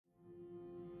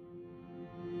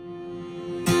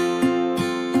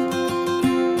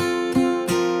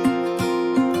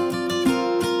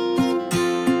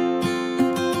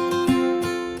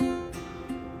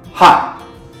Hi,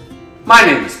 my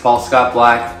name is Paul Scott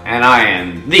Black, and I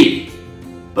am the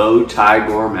Bowtie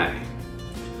Gourmet.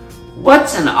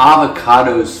 What's an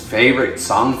avocado's favorite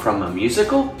song from a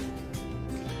musical?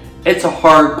 It's a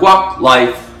hard guac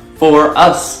life for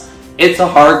us. It's a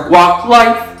hard guac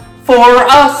life for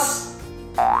us.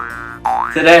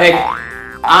 Today,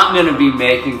 I'm going to be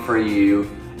making for you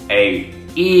a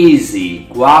easy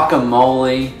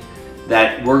guacamole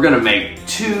that we're going to make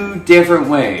two different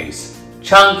ways,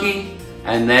 chunky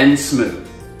and then smooth.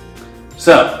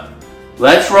 So,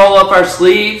 let's roll up our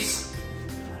sleeves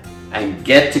and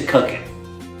get to cooking.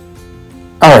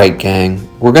 Alright gang,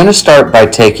 we're going to start by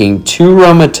taking 2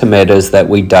 Roma tomatoes that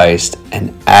we diced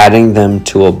and adding them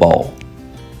to a bowl.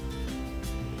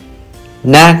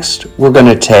 Next, we're going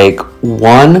to take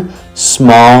 1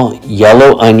 small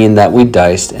yellow onion that we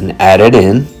diced and add it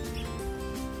in,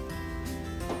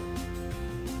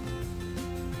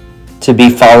 to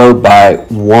be followed by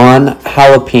 1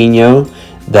 jalapeno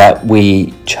that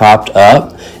we chopped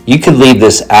up. You could leave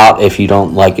this out if you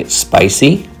don't like it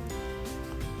spicy.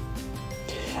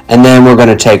 And then we're going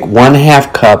to take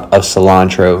 1/2 cup of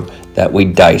cilantro that we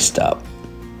diced up.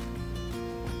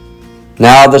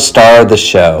 Now the star of the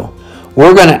show.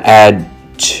 We're going to add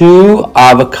 2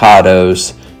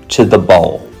 avocados to the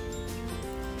bowl.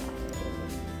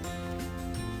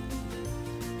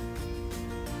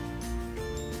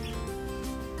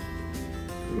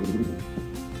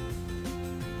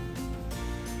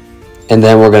 And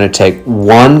then we're going to take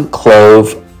 1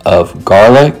 clove of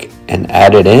garlic and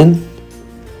add it in.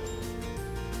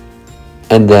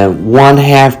 And then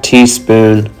 1/2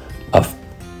 teaspoon of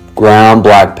ground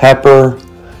black pepper,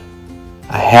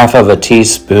 1/2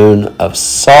 teaspoon of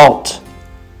salt,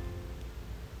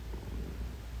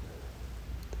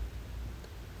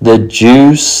 the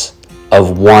juice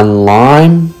of 1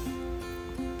 lime,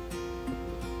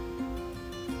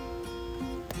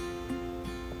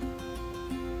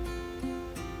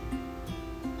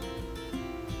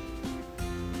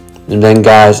 and then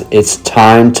guys, it's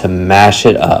time to mash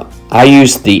it up. I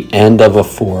use the end of a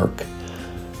fork,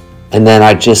 and then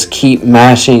I just keep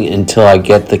mashing until I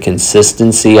get the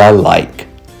consistency I like.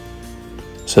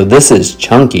 So this is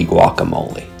chunky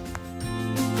guacamole.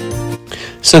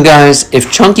 So guys,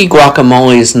 if chunky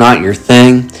guacamole is not your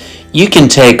thing, you can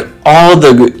take all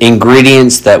the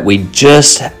ingredients that we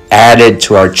just added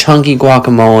to our chunky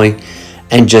guacamole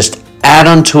and just add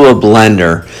them to a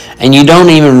blender, and you don't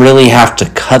even really have to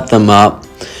cut them up.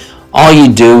 All you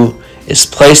do is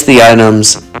place the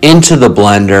items into the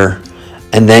blender,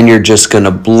 and then you're just going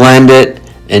to blend it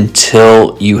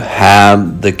until you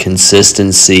have the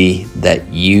consistency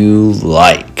that you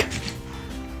like.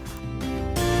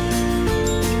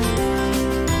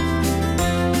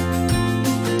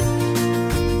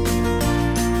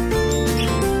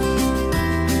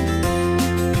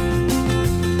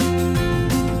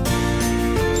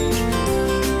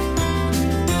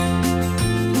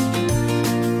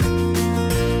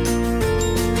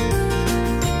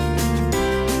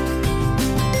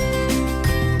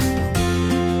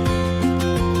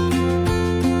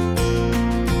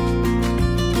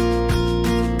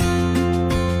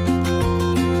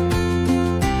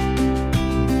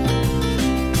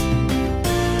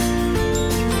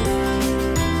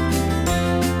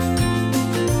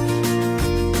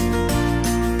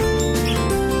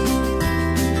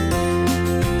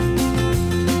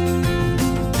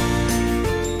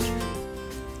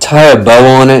 Tie a bow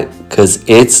on it because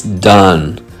it's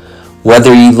done.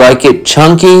 Whether you like it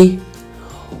chunky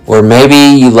or maybe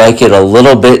you like it a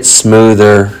little bit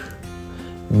smoother,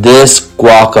 this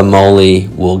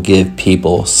guacamole will give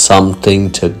people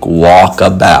something to guac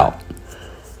about.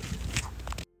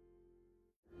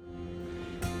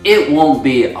 It won't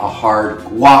be a hard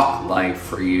guac life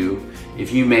for you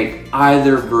if you make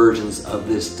either versions of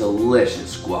this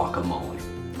delicious guacamole.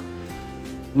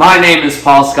 My name is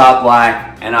Paul Scott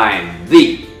Black, and I am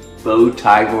the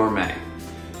Bowtie Gourmet.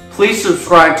 Please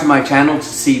subscribe to my channel to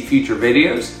see future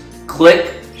videos.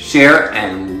 Click, share,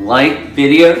 and like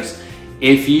videos.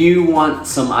 If you want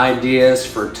some ideas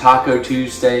for Taco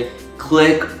Tuesday,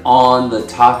 click on the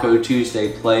Taco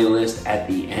Tuesday playlist at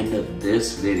the end of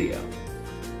this video.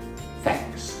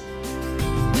 Thanks.